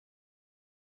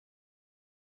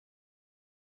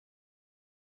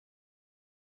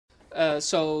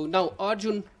So now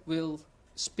Arjun will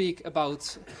speak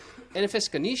about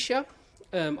NFS Ganesha.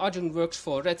 Arjun works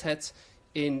for Red Hat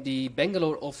in the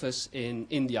Bangalore office in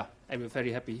India, and we're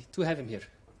very happy to have him here.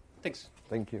 Thanks.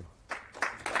 Thank you.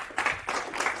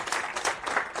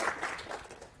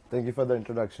 Thank you for the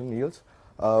introduction, Niels.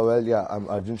 Well, yeah, I'm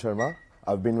Arjun Sharma.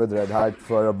 I've been with Red Hat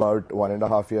for about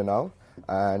 1.5 years now,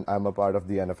 and I'm a part of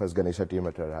the NFS Ganesha team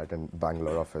at Red Hat in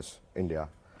Bangalore office, India.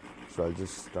 So I'll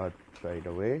just start right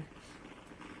away.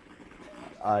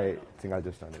 I think I'll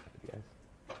just turn it. Yes.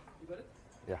 You got it?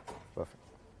 Yeah, perfect.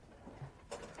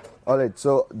 All right,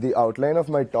 so the outline of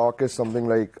my talk is something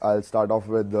like I'll start off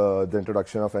with the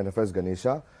introduction of NFS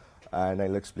Ganesha, and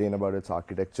I'll explain about its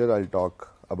architecture. I'll talk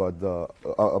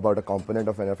about a component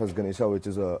of NFS Ganesha, which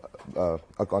is a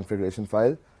configuration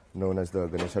file known as the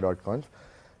ganesha.conf.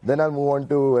 Then I'll move on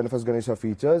to NFS Ganesha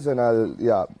features, and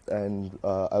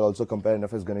I'll also compare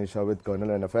NFS Ganesha with kernel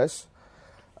NFS,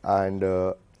 and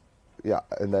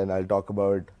then I'll talk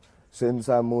about, since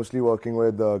I'm mostly working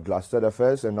with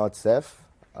GlusterFS and not Ceph.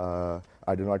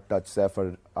 I do not touch Ceph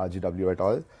or RGW at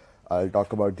all. I'll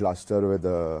talk about Gluster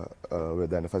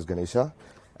with NFS Ganesha.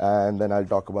 And then I'll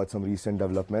talk about some recent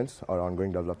developments or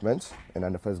ongoing developments in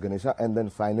NFS Ganesha. And then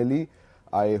finally,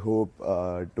 I hope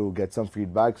to get some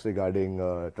feedbacks regarding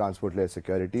transport layer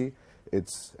security.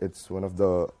 It's one of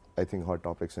the, I think, hot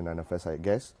topics in NFS, I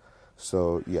guess.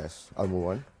 So yes, I'll move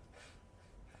on.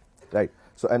 Right,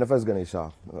 so NFS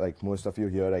Ganesha, like most of you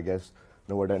here, I guess,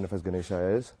 know what NFS Ganesha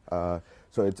is. So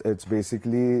it's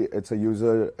basically, it's a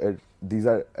user, these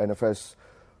are NFS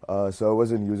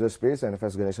servers in user space.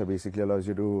 NFS Ganesha basically allows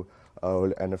you to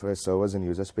hold NFS servers in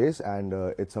user space, and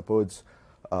it supports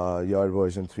your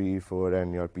version 3, 4,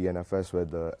 and your pNFS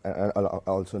with and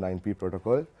also 9P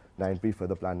protocol, 9P for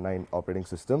the Plan 9 operating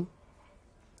system.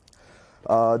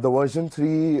 The version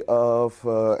 3 of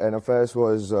NFS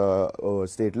was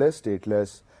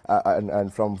stateless,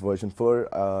 and from version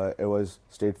 4 it was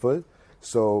stateful.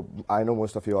 So I know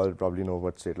most of you all probably know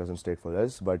what stateless and stateful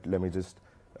is, but let me just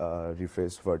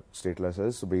rephrase what stateless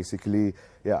is. So basically,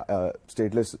 yeah,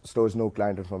 stateless stores no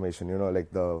client information, you know, like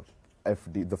the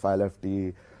FD, the file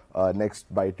FD,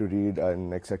 next byte to read,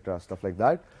 and etc., stuff like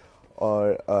that.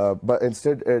 But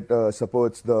instead, it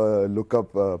supports the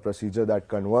lookup procedure that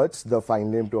converts the file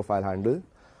name to a file handle,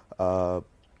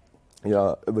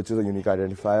 which is a unique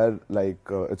identifier. Like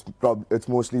it's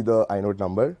mostly the inode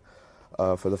number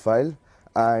for the file.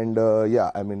 And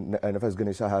I mean, NFS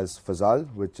Ganesha has FSAL,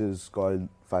 which is called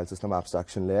File System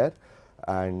Abstraction Layer,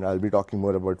 and I'll be talking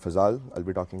more about FSAL. I'll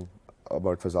be talking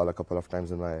about FSAL a couple of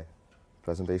times in my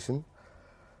presentation.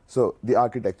 So the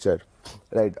architecture,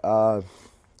 right?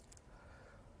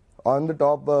 On the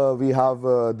top, we have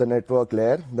the network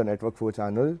layer, the network 4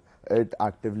 channel. It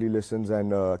actively listens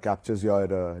and captures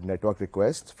your network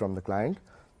requests from the client,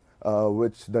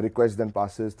 which the request then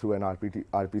passes through an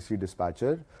RPC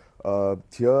dispatcher.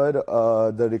 Here,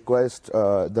 the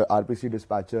RPC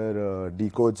dispatcher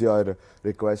decodes your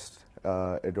request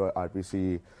into a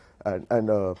RPC, and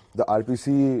the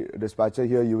RPC dispatcher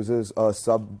here uses a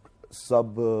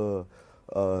subdirectory,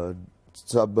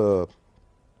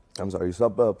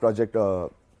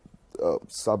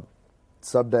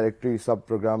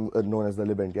 subprogram known as the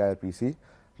libntRPC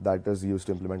that is used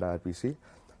to implement IRPC,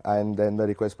 and then the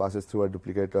request passes through a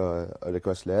duplicate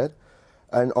request layer.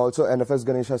 And also NFS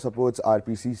Ganesha supports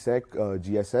RPC-sec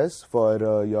GSS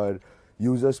for your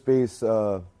user space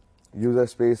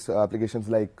applications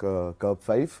like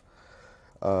curb5.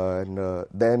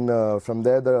 Then from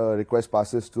there, the request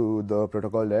passes to the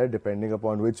protocol layer depending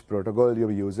upon which protocol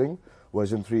you're using,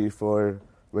 version 3, 4,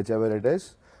 whichever it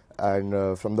is.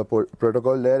 And from the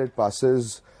protocol layer, it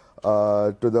passes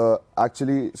to the,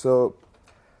 actually, so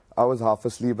I was half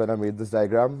asleep when I made this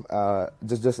diagram.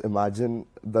 Just imagine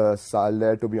the SAL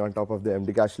layer to be on top of the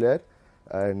MD cache layer.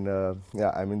 And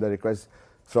I mean, the request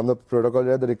from the protocol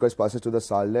layer, the request passes to the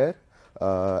SAL layer.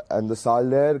 And the SAL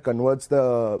layer converts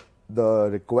the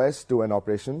request to an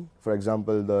operation. For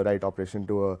example, the write operation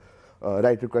to a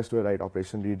write request to a write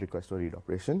operation, read request to a read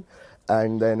operation.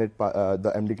 And then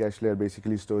the MD cache layer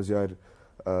basically stores your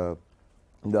the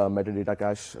metadata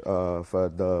cache for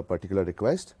the particular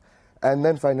request. And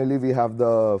then finally, we have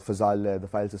the FSAL layer, the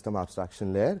file system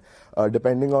abstraction layer.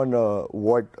 Depending on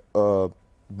what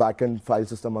backend file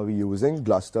system are we using,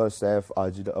 Gluster, Ceph,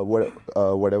 RGW,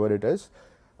 whatever it is,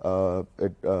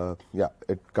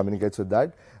 it communicates with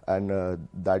that, and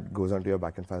that goes onto your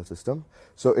backend file system.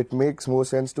 So it makes more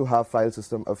sense to have file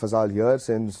system FSAL here,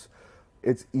 since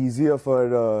it's easier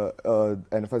for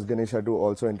NFS Ganesha to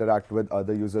also interact with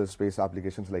other user space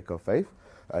applications like curb5,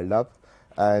 LDAP.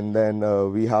 And then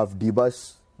we have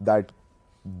dbus that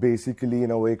basically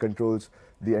in a way controls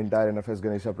the entire NFS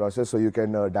Ganesha process. So you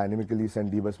can dynamically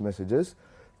send dbus messages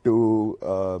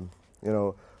to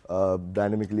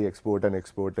dynamically export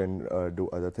and do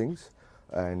other things.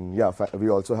 And yeah, we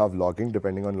also have logging.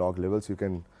 Depending on log levels, you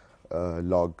can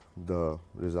log the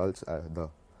results, the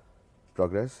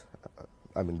progress.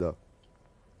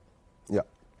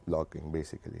 Logging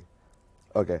basically.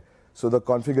 Okay, so the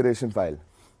configuration file.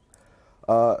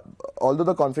 Although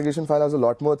the configuration file has a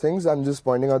lot more things, I'm just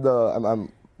pointing out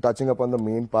I'm touching upon the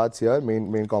main parts here,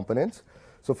 main components.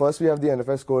 So first we have the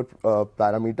NFS core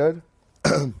parameter,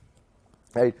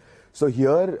 right? So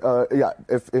here,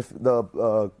 if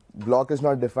the block is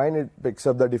not defined, it picks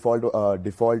up the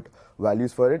default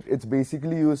values for it. It's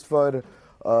basically used for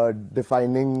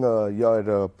defining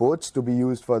your ports to be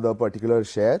used for the particular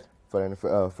share,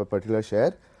 for particular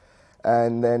share.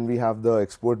 And then we have the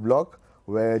export block,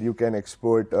 where you can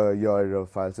export your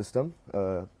file system,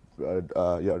 the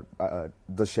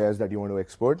shares that you want to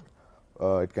export.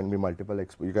 It can be multiple.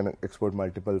 You can export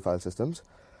multiple file systems.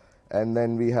 And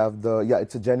then we have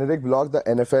it's a generic block, the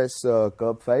NFS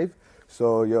curb5.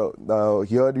 So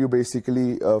here you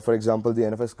basically, for example, the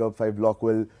NFS curb5 block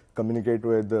will communicate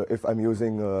with if I'm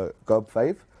using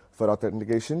curb5 for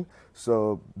authentication.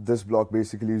 So this block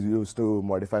basically is used to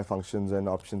modify functions and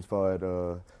options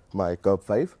for my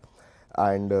curb5.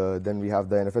 And then we have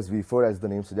the NFS v4, as the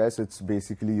name suggests. It's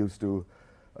basically used to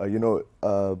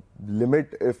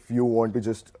limit if you want to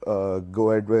just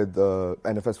go ahead with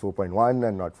NFS 4.1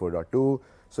 and not 4.2.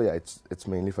 So yeah, it's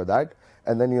mainly for that.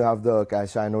 And then you have the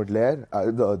cache inode layer,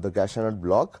 the cache inode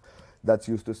block that's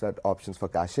used to set options for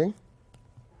caching.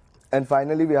 And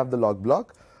finally, we have the log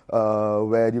block,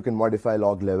 where you can modify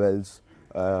log levels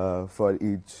for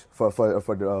the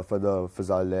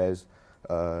FSAL layers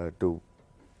to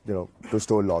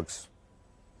store logs.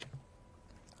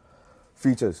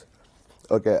 Features.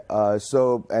 Okay,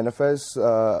 so NFS,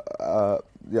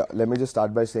 let me just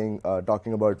start by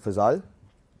talking about FSAL,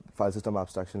 file system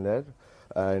abstraction layer.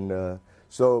 And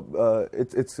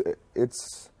it's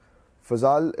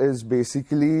FSAL is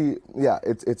basically,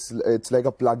 it's like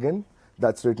a plugin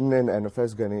that's written in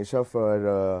NFS Ganesha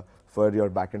for your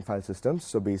backend file systems.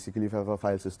 So basically, if you have a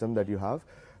file system that you have,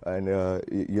 and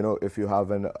if you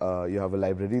have a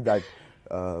library that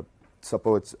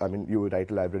supports, you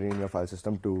write a library in your file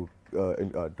system to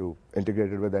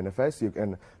integrate it with NFS, you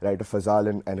can write a FSAL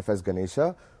in NFS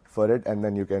Ganesha for it, and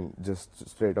then you can just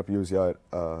straight up use your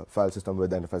file system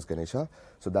with NFS Ganesha.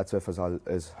 So that's where FSAL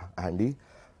is handy.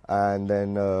 And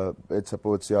then it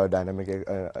supports your dynamic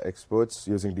exports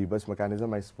using dbus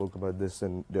mechanism. I spoke about this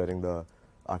during the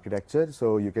architecture.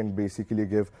 So you can basically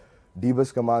give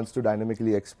dbus commands to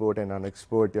dynamically export and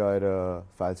unexport your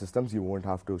file systems. You won't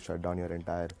have to shut down your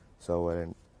entire server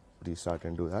and restart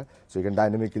and do that. So you can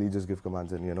dynamically just give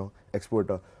commands and export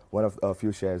one of a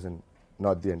few shares and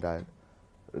not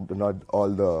all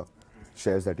the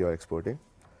shares that you're exporting.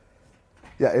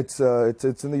 Yeah, it's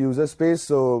in the user space,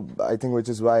 so I think which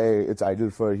is why it's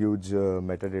ideal for huge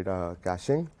metadata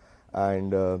caching.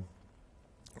 And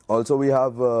also we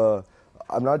have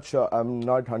I'm not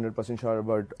 100% sure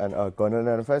about kernel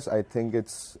NFS. I think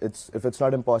it's if it's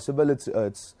not impossible,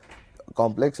 it's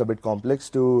complex, a bit complex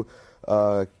to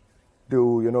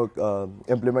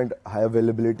implement high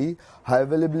availability. High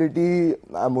availability,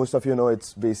 most of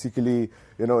it's basically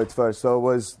it's for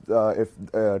servers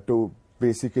to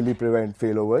basically prevent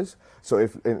failovers. So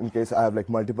if in case I have like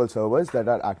multiple servers that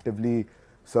are actively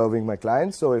serving my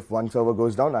clients, so if one server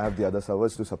goes down, I have the other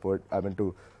servers to support,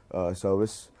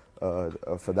 service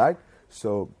for that.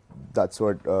 So that's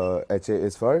what HA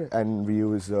is for. And we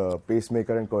use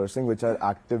pacemaker and corosync, which are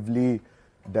actively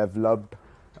developed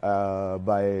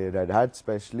by Red Hat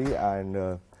especially.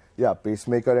 And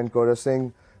pacemaker and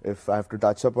corosync, if I have to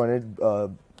touch upon it,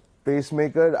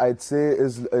 pacemaker I'd say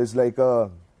is like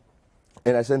a,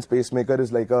 in essence, pacemaker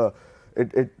is like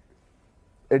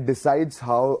it decides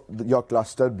how your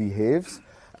cluster behaves,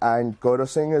 and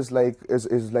corosync is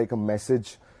like a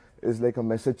message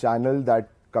channel that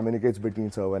communicates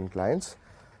between server and clients.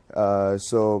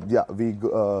 So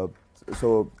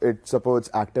it supports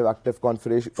active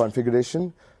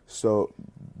configuration. So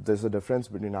there's a difference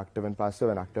between active and passive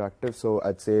and active. So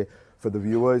I'd say for the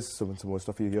viewers, so most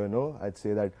of you here know, I'd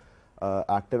say that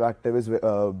active is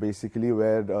basically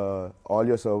where all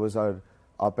your servers are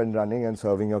up and running and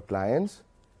serving your clients,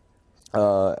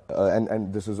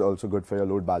 and this is also good for your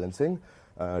load balancing,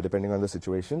 depending on the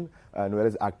situation. And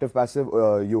whereas active passive,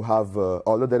 you have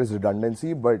although there is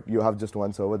redundancy, but you have just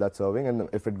one server that's serving, and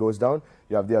if it goes down,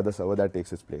 you have the other server that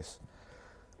takes its place.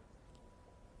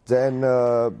 Then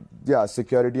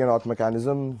security and auth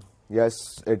mechanism. Yes,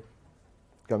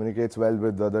 communicates well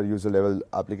with other user level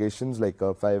applications like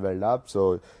Curve5 LDAP.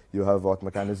 So you have auth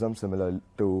mechanism similar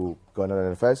to kernel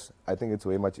NFS. I think it's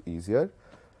way much easier.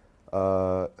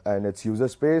 And it's user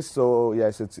space, so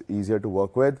yes, it's easier to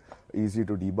work with, easy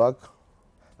to debug.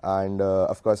 And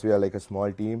of course, we are like a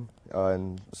small team,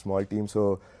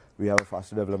 so we have a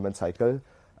faster development cycle.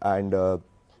 And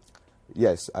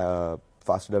yes,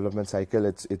 faster development cycle.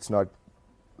 It's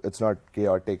not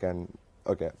chaotic, and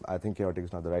okay, I think chaotic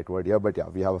is not the right word here, but yeah,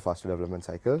 we have a faster development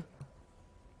cycle.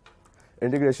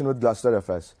 Integration with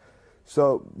GlusterFS.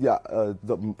 So yeah,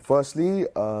 firstly,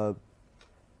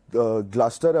 the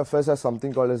GlusterFS has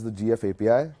something called as the GF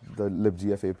API, the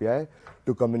libgf API,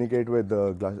 to communicate with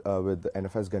the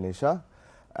NFS Ganesha.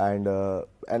 And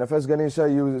NFS Ganesha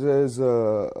uses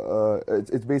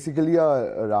it's basically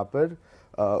a wrapper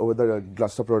over the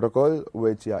Gluster protocol,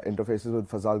 which interfaces with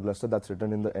FSAL Gluster that's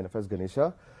written in the NFS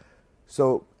Ganesha.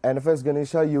 So NFS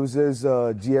Ganesha uses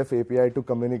GF API to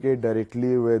communicate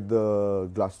directly with the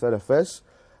GlusterFS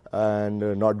and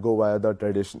not go via the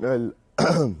traditional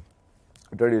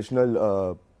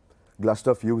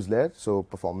Gluster fuse layer. So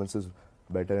performance is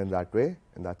better in that way,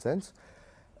 in that sense.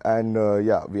 And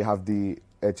yeah, we have the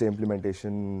HA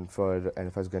implementation for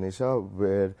NFS Ganesha,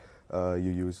 where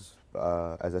you use,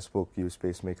 as I spoke, use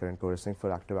pacemaker and corosync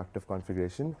for active-active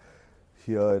configuration.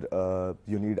 Here,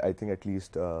 you need, I think, at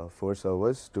least 4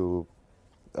 servers to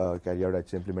carry out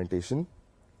HA implementation.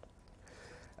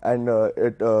 And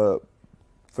it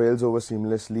fails over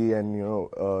seamlessly, and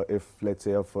if let's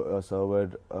say a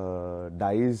server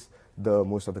dies,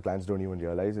 most of the clients don't even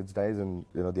realize it dies, and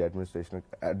the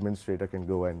administrator can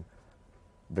go and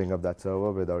bring up that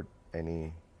server without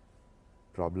any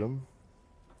problem.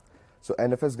 So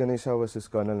NFS Ganesha versus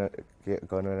kernel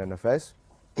NFS.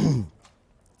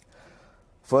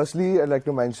 Firstly, I'd like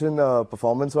to mention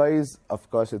performance-wise, of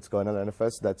course, it's kernel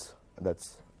NFS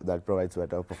that provides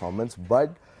better performance,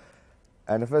 but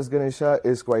NFS Ganesha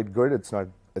is quite good. It's not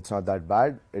that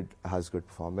bad. It has good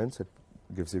performance. It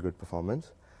gives you good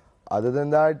performance. Other than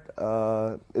that,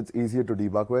 it's easier to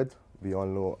debug with. We all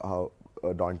know how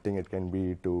daunting it can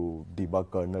be to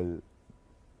debug kernel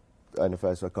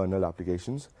NFS or kernel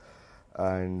applications,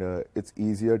 and it's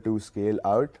easier to scale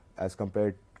out as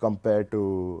compared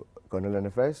to kernel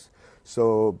NFS.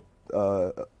 So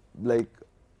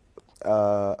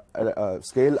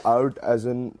scale out as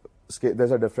in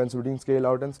there's a difference between scale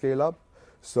out and scale up.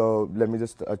 So let me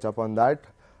just touch up on that,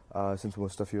 since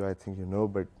most of you I think you know,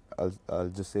 but I'll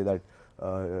just say that.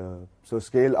 So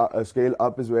scale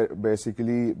up is where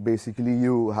basically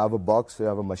you have a box, you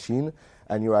have a machine,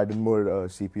 and you add in more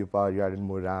CPU power, you add in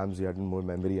more RAMs, you add in more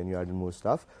memory, and you add in more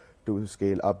stuff to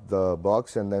scale up the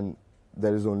box, and then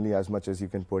there is only as much as you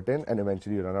can put in, and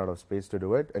eventually you run out of space to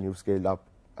do it, and you've scaled up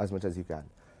as much as you can.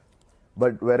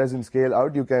 But whereas in scale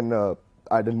out, you can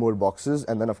add in more boxes,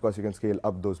 and then of course you can scale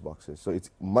up those boxes. So it's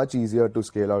much easier to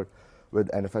scale out with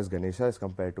NFS Ganesha as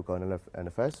compared to kernel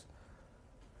NFS.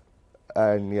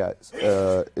 And yeah,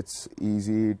 it's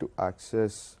easy to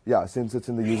access. Yeah, since it's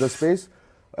in the user space,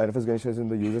 NFS Ganesha is in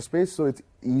the user space, so it's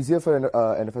easier for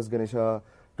NFS Ganesha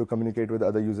to communicate with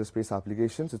other user space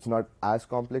applications. It's not as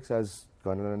complex as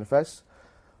kernel NFS,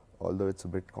 although it's a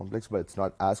bit complex, but it's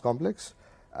not as complex.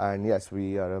 And yes,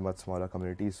 we are a much smaller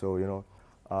community, so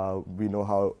we know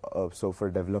how. So for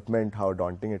development, how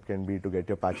daunting it can be to get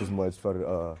your patches merged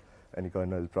for any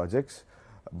kernel projects.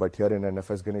 But here in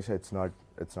NFS Ganesha, it's not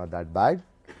that bad,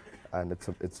 and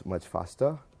it's much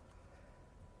faster.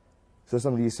 So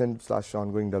some recent /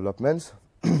 ongoing developments.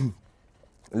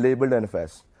 Labeled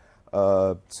NFS.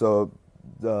 So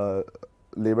the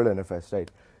labeled NFS,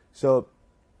 right? So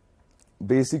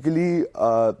basically,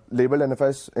 labeled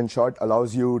NFS, in short,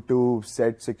 allows you to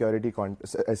set security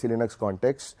SE Linux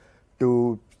context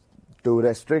to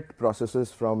restrict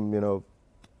processes from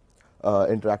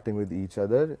interacting with each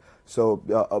other. So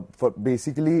for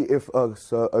basically, if a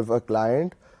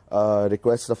client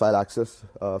requests a file access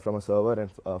from a server,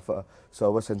 and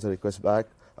server sends a request back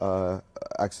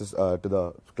access to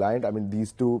the client, I mean,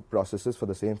 these two processes for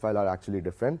the same file are actually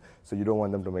different, so you don't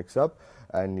want them to mix up,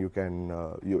 and you can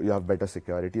you have better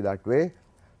security that way.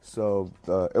 So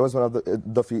it was one of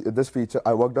this feature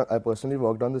I personally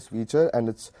worked on this feature, and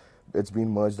it's been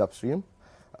merged upstream.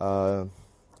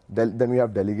 Then we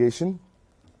have delegation.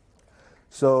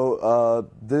 So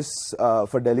this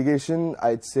for delegation,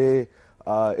 I'd say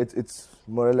it's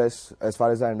more or less, as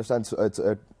far as I understand, so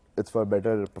it's for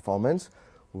better performance,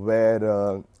 where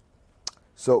the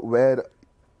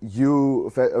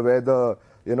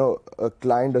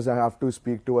client doesn't have to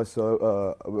speak to a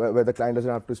server, where the client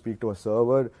doesn't have to speak to a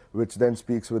server, which then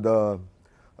speaks with a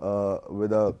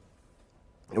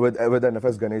with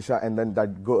NFS Ganesha, and then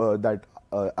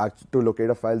to locate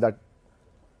a file that,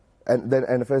 and then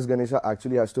NFS Ganesha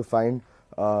actually has to find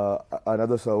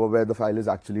another server where the file is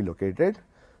actually located.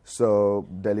 So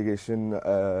delegation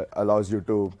allows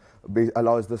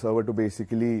the server to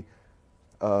basically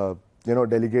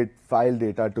delegate file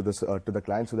data to the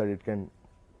client so that it can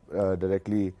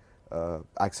directly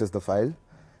access the file.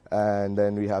 And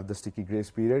then we have the sticky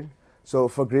grace period. So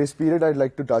for grace period, I'd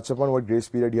like to touch upon what grace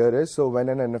period here is. So when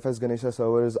an NFS Ganesha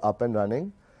server is up and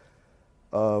running,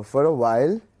 for a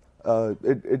while,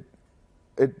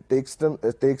 it takes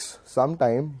some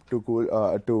time to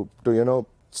cool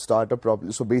start a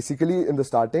problem. So basically, in the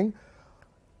starting,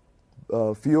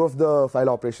 few of the file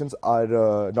operations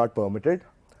are not permitted,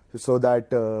 so that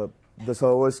the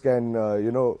servers can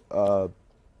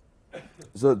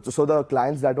so the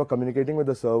clients that were communicating with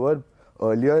the server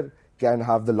earlier can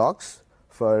have the locks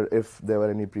for if there were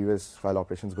any previous file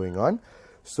operations going on.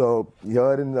 So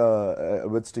here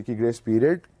with sticky grace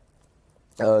period,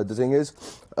 the thing is,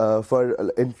 for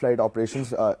in-flight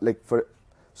operations, like for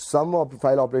some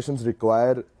file operations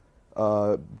require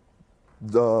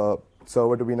the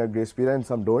server to be in a grace period and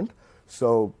some don't.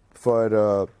 So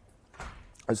for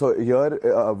so here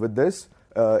with this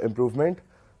improvement,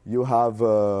 you have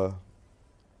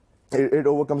it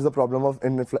overcomes the problem of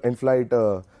in-flight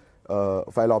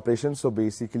file operations. So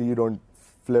basically, you don't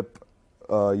flip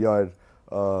your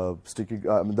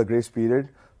the grace period.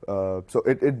 So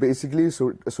it basically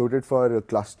suited for a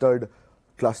cluster,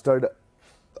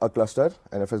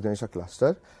 NFS Ganesha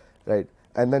cluster, right?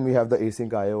 And then we have the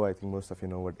async IO. I think most of you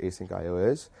know what async IO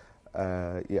is.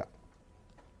 Yeah.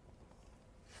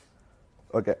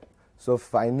 Okay. So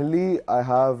finally, I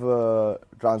have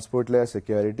transport layer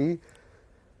security.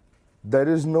 There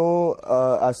is no,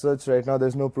 as such right now,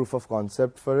 there's no proof of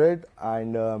concept for it,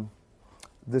 and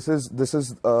this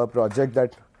is a project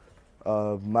that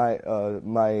my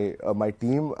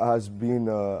team has been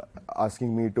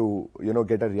asking me to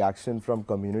get a reaction from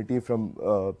community, from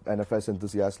NFS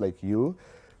enthusiasts like you.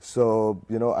 So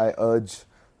I urge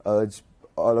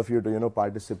all of you to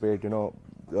participate,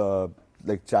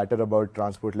 like chatter about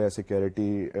transport layer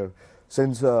security,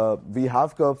 since we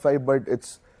have Curve 5, but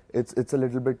it's a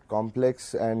little bit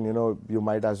complex, and you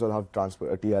might as well have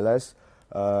transport TLS,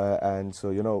 and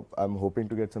so I'm hoping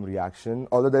to get some reaction,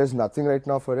 although there's nothing right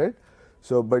now for it.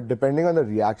 So, but depending on the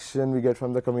reaction we get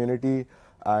from the community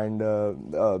and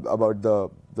about the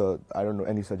I don't know,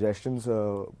 any suggestions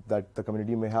that the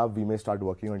community may have, we may start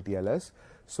working on TLS.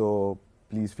 So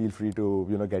please feel free to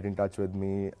get in touch with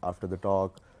me after the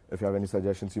talk. If you have any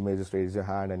suggestions, you may just raise your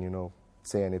hand and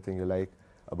say anything you like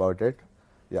about it.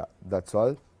 Yeah, that's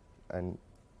all. And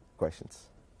questions.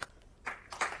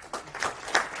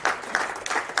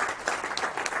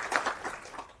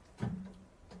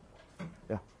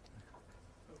 Yeah.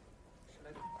 Should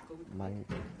I go with Mine.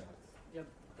 Yeah,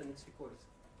 then it's recorded.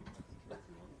 Yeah.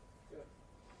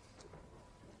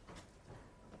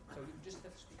 So you just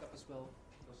have to speak up as well,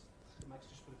 because the mic's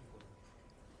just for the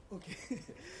recording. Okay.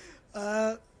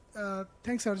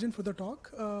 Thanks, Arjun, for the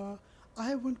talk. I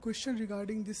have one question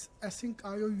regarding this async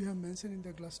IO you have mentioned in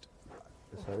the cluster.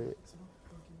 Sorry.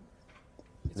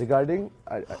 Regarding.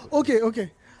 Okay.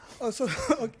 Okay.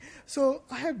 So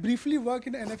I have briefly worked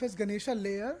in NFS Ganesha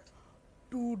layer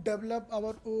to develop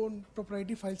our own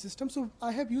proprietary file system. So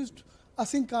I have used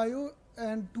async IO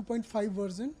and 2.5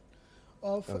 version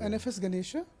of NFS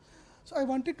Ganesha. So I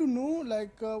wanted to know,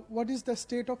 like, what is the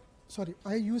state of, sorry,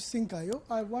 I use sync IO.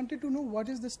 I wanted to know what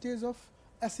is the stage of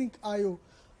async IO.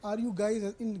 Are you guys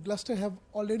in Gluster have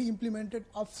already implemented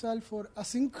FSAL for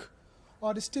async,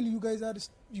 or still you guys are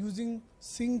using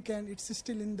sync and it's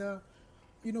still in the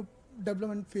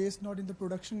development phase, not in the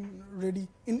production ready?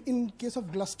 In case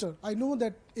of Gluster, I know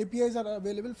that APIs are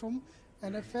available from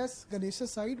NFS Ganesha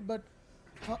side, but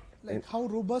how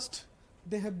robust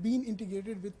they have been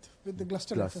integrated with the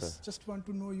GlusterFS. Just want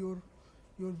to know your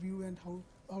view and how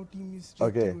team is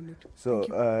reacting on it. So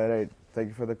right, thank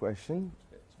you for the question.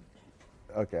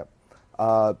 Okay.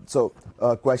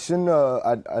 Question,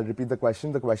 I'll repeat the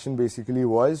question. The question basically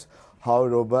was, how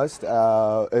robust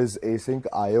is async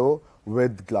IO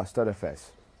with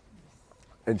GlusterFS?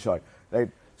 In short,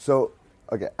 right? So,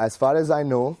 okay, as far as I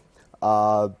know,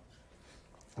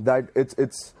 that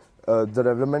it's the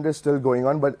development is still going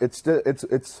on, but it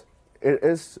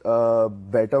is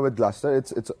better with Gluster.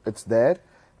 It's there,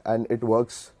 and it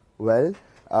works well.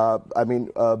 I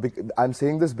mean, I'm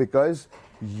saying this because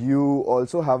you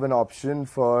also have an option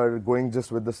for going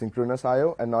just with the synchronous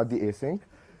IO and not the async.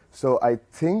 So I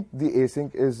think the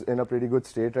async is in a pretty good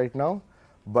state right now,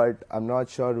 but I'm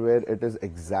not sure where it is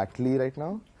exactly right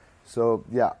now. So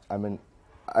yeah, I mean,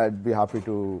 I'd be happy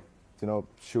to,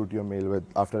 shoot you a mail with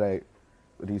after I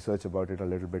research about it a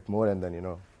little bit more, and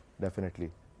then, definitely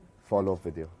follow up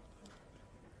with you.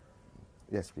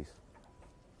 Yes, please.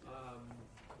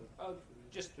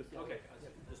 Okay,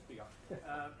 just speak up.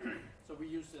 So we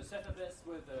use ZFS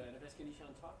with NFS Ganesha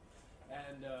on top,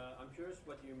 and I'm curious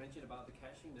what you mentioned about the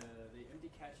caching, the empty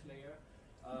cache layer.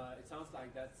 It sounds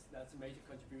like that's a major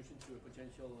contribution to a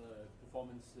potential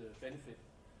performance benefit,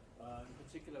 in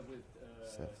particular with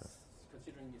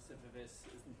considering ZFS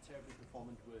isn't terribly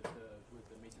performant with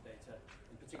the metadata,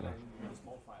 in particular in really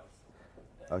small files.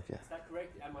 Okay. Is that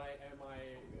correct?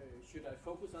 Should I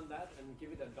focus on that and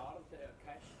give it a lot of the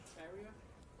cache area?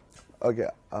 Okay,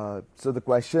 so the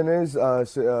question is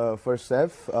for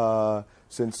Ceph,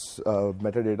 since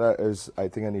metadata is, I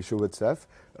think, an issue with Ceph,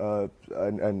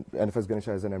 and NFS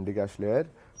Ganesha has an MD cache layer,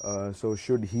 so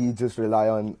should he just rely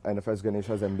on NFS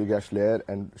Ganesha's MD cache layer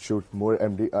and shoot more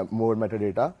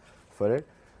metadata for it?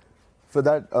 For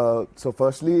that, so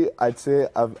firstly, I'd say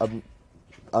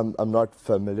I'm not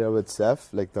familiar with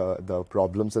Ceph, like the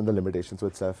problems and the limitations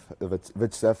with Ceph,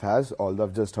 which Ceph has, although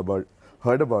I've just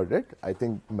heard about it. I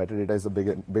think metadata is a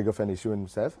big of an issue in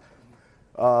Ceph.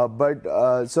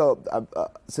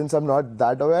 Since I'm not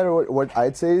that aware, what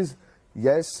I'd say is,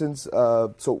 yes,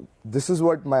 so this is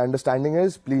what my understanding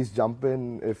is. Please jump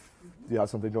in if you have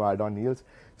something to add on, Niels.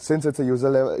 Since it's a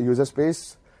user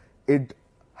space, it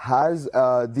has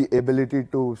the ability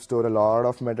to store a lot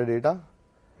of metadata.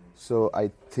 So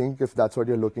I think if that's what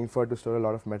you're looking for, to store a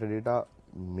lot of metadata,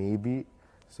 maybe.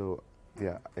 So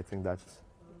yeah, I think that's.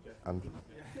 Can I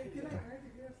add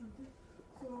here something?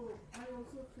 So I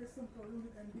also faced some problem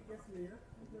with MD cache layer.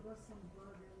 There was some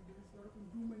bug and there is a lot of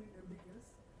improvement in MD cache.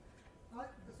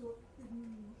 So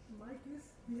in my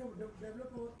case, we have developed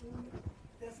our own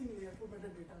caching layer for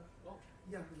metadata. Oh.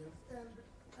 Yeah, yes. And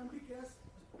MD cache,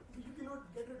 you cannot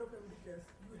get rid of MD cache.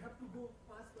 You have to go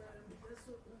pass by MD cache.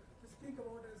 So just think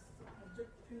about as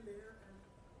object in layer and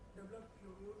develop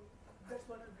your own. That's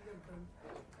what we have done.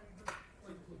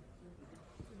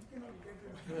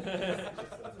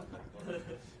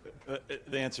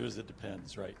 The answer is it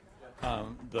depends, right?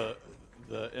 The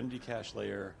MD cache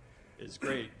layer is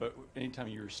great, but anytime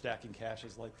you're stacking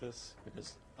caches like this,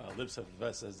 because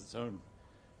libcfs has its own,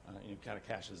 kind of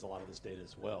caches a lot of this data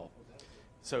as well.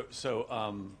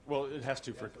 Well, it has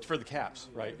to for the caps,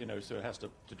 right? So it has to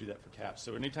do that for caps.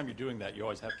 So anytime you're doing that, you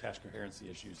always have cache coherency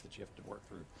issues that you have to work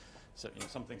through. So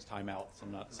some things time out,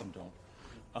 some don't.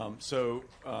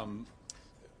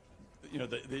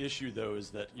 The issue though is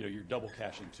that you're double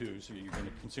caching too, so you're going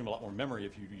to consume a lot more memory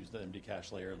if you use the MD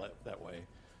cache layer that way.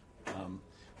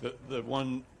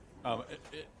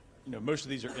 Most of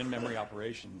these are in-memory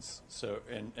operations, so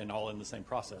and all in the same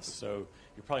process. So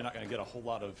you're probably not going to get a whole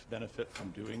lot of benefit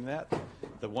from doing that.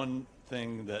 The one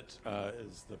thing that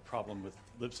is the problem with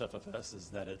libcfs is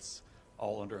that it's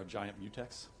all under a giant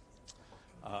mutex,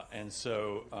 and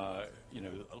so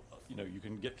you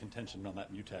can get contention on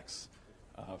that mutex.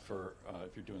 If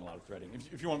you're doing a lot of threading.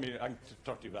 If you want me, I can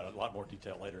talk to you about it in a lot more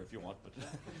detail later if you want.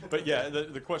 But yeah,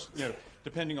 the question,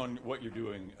 depending on what you're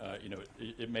doing,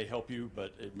 it may help you,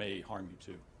 but it may harm you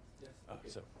too.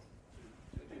 Yes.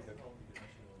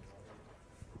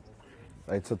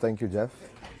 Right. So thank you, Jeff.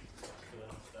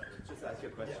 Just ask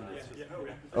your question.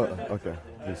 Oh, okay.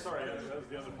 Please. Sorry, that was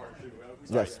the other part too.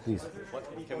 Yes, please. What,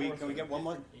 can we get one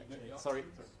more? Sorry.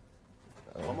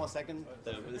 One more second.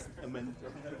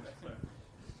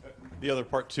 The other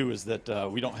part too is that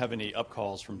we don't have any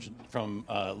upcalls from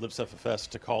libcfs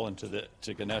to call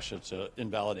to Ganesha to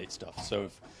invalidate stuff. So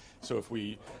if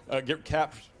we get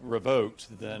cap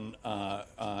revoked, then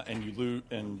and you lose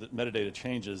and the metadata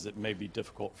changes, it may be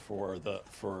difficult for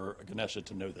Ganesha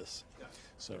to know this.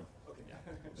 So.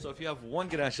 So if you have one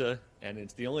Ganesha and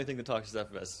it's the only thing that talks to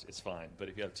ZFS, it's fine. But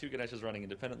if you have two Ganeshas running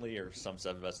independently, or some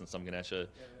ZFS and some Ganesha,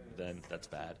 then that's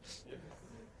bad.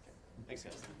 Thanks,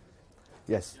 guys.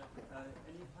 Yes.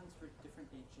 Any plans for different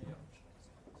HA options?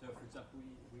 So, for example,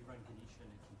 we run Ganesha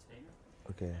in a container,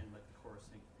 Okay. and like the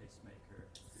corosync pacemaker,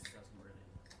 it doesn't really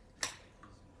is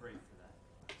great for that.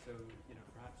 So,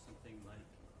 perhaps something like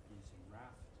using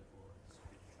Raft or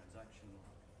security transaction.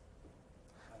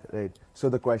 Right. So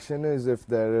the question is if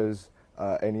there is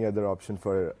any other option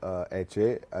for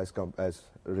HA as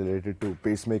related to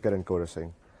pacemaker and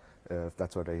corosync, if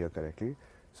that's what I hear correctly.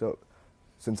 So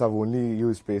since I've only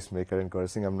used pacemaker and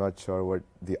corosync, I'm not sure what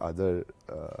the other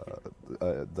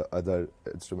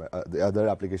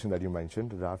application that you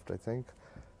mentioned, Raft, I think.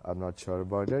 I'm not sure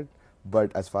about it.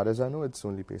 But as far as I know, it's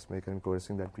only pacemaker and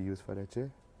corosync that we use for HA,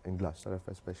 in GlusterFS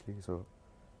especially. So,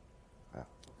 yeah. I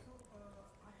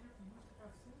have used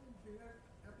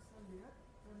FSAL layer,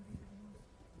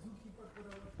 for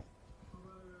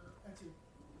our HA.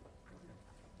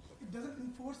 It doesn't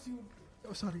enforce you.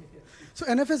 Oh, sorry. So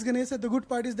NFS Ganesha, the good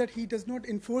part is that he does not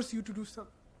enforce you to do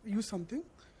use something.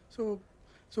 So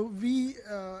we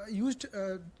used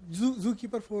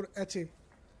Zookeeper for HA,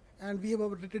 and we have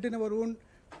written our own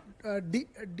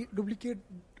duplicate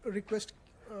request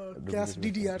gas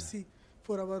DDRC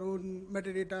for our own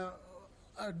metadata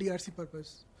DRC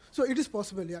purpose. So it is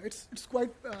possible. Yeah, it's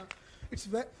quite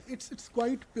it's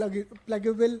quite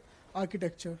pluggable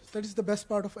architecture. That is the best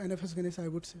part of NFS Ganesha, I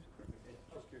would say.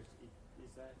 Just curious,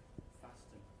 is that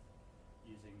FOSDEM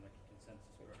using like a consensus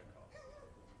protocol?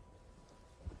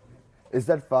 Is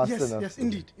that fast Yes, enough? yes,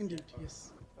 indeed,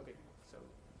 yes. Okay, so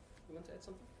you want to add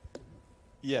something?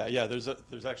 Yeah.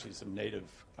 There's actually some native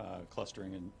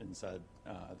clustering inside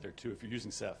there too. If you're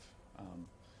using Ceph,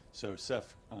 so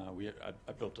Ceph,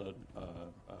 I built a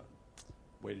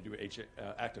way to do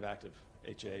active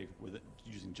HA with it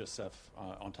using just Ceph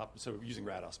on top. So using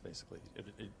Rados basically,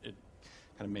 it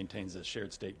kind of maintains a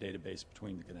shared state database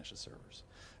between the Ganesha servers.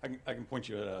 I can point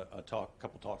you at a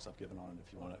couple talks I've given on it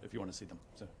if you want to see them.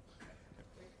 So.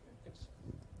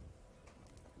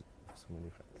 So many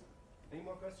friends. Any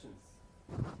more questions?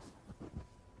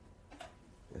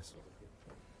 Yes.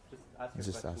 Just ask your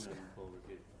Just question ask. and we'll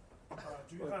repeat.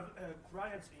 Do you have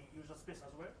clients in user space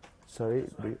as well? Sorry,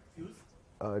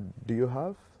 So do you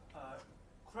have?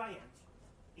 client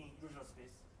in user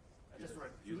space. Just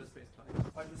right. User space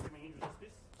client. Are you streaming in user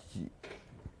space?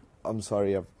 I'm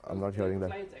sorry, I'm not hearing that.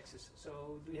 Client access.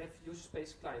 So do you have user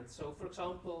space client? So for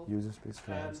example, User space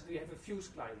clients. do you have a Fuse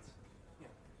client? Yeah.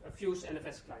 A Fuse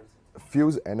NFS client.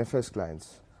 Fuse NFS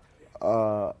clients.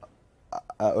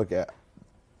 Okay.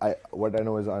 What I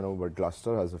know is but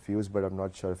Gluster has a Fuse, but I'm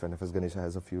not sure if NFS Ganesha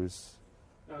has a Fuse.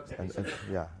 No, exactly. And So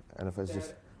yeah, NFS there,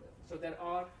 just so there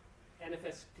are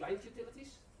NFS client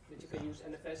utilities that you can use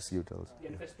NFS, utils. the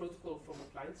NFS protocol from the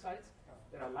client side.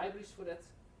 There are libraries for that,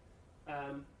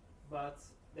 but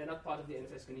they're not part of the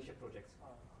NFS Ganesha project.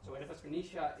 So NFS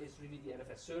Ganesha is really the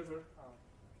NFS server.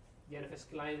 The NFS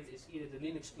client is either the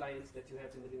Linux client that you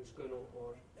have in the Linux kernel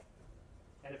or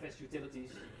NFS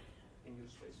utilities in user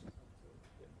space. So,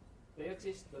 yeah. They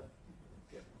exist, but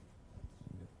yeah.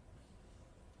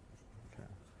 Okay.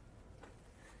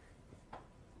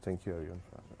 Thank you, Arjun.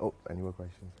 Oh, any more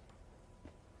questions?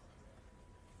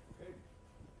 Okay.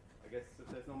 I guess if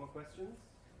there's no more questions,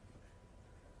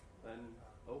 then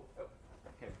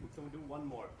okay. So we'll do one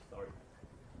more. Sorry.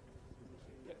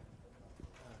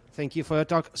 Thank you for your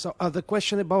talk. So the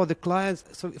question about the clients,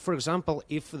 so for example,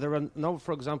 if there are no,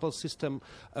 for example, system,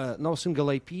 no single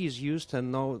IP is used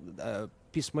and no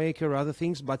pacemaker or other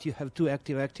things, but you have two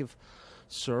active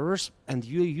servers and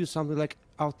you use something like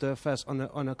AutoFS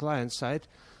on a client side,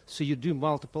 so you do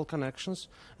multiple connections,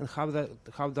 and how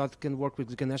that can work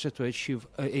with Ganesha to achieve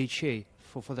HA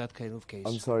for that kind of case.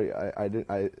 I'm sorry, I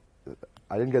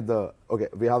didn't get the. Okay,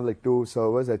 we have like two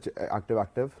servers, active.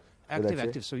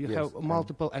 Active. So you have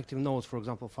multiple active nodes, for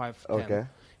example, 5, 10. Okay.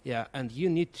 Yeah, and you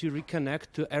need to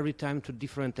reconnect to every time to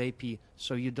different AP.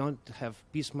 So you don't have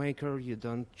pacemaker, you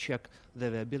don't check the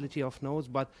availability of nodes,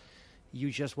 but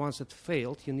you just once it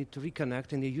failed, you need to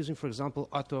reconnect, and you're using, for example,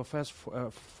 AutoFS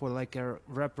for like a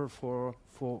wrapper for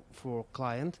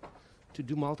client to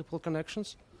do multiple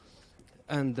connections.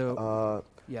 And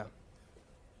yeah.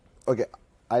 Okay,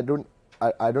 I don't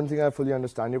think I fully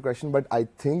understand your question, but I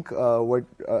think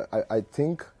I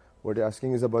think what you're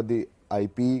asking is about the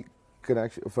IP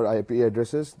connection for IP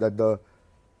addresses that the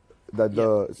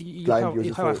client uses.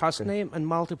 You have a host name and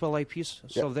multiple IPs,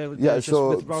 so they're just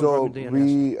so DNS.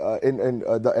 we in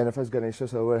the NFS Ganesha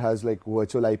server has like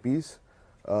virtual IPs,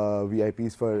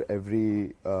 VIPs for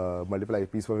every multiple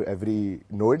IPs for every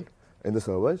node in the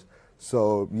servers.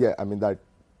 So yeah, I mean that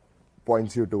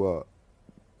points you to a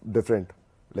different.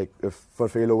 Like if for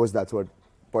failovers, that's what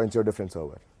points your different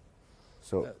server.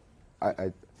 So,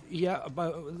 yeah,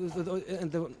 but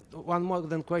one more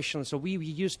than question. So we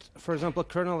used, for example,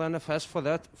 kernel NFS for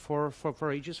that for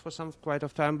ages, for some quite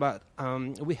of time. But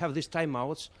we have these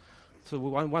timeouts. So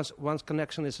once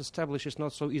connection is established, it's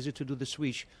not so easy to do the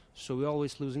switch. So we're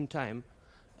always losing time.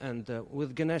 And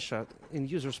with Ganesha in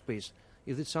user space,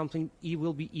 is it something it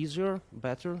will be easier,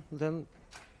 better than?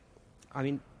 I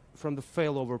mean, from the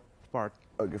failover part.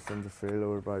 Okay, from the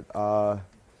failover part.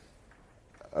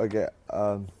 Okay,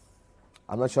 I'm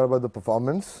not sure about the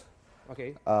performance.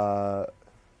 Okay.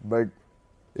 But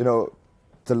you know,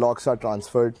 the logs are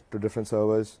transferred to different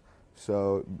servers,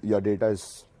 so your data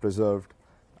is preserved,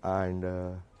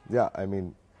 and yeah, I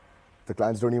mean, the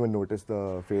clients don't even notice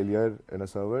the failure in a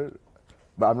server.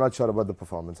 But I'm not sure about the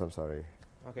performance. I'm sorry.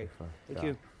 Okay. Thank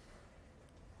you.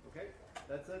 Okay,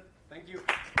 that's it. Thank you.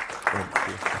 Thank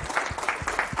you.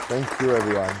 Thank you,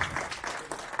 everyone.